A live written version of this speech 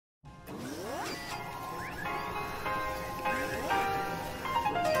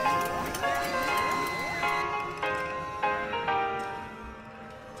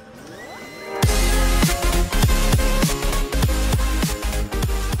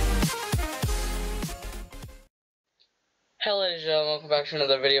Hello ladies and gentlemen, welcome back to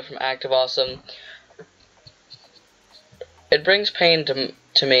another video from Active Awesome. It brings pain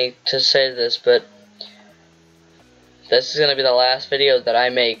to me to say this, but this is going to be the last video that I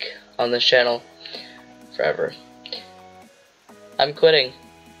make on this channel forever. I'm quitting.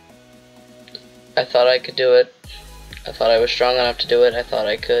 I thought I could do it. I thought I was strong enough to do it. I thought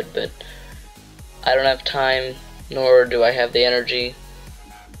I could, but I don't have time, nor do I have the energy,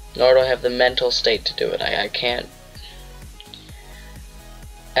 nor do I have the mental state to do it. I can't.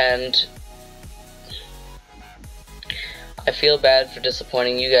 And I feel bad for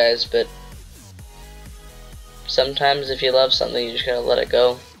disappointing you guys, but sometimes if you love something, you just gotta let it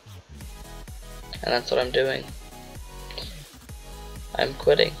go. And that's what I'm doing. I'm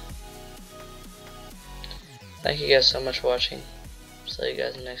quitting. Thank you guys so much for watching. See you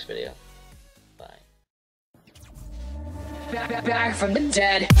guys in the next video. Bye. Back from the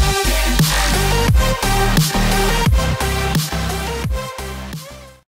dead.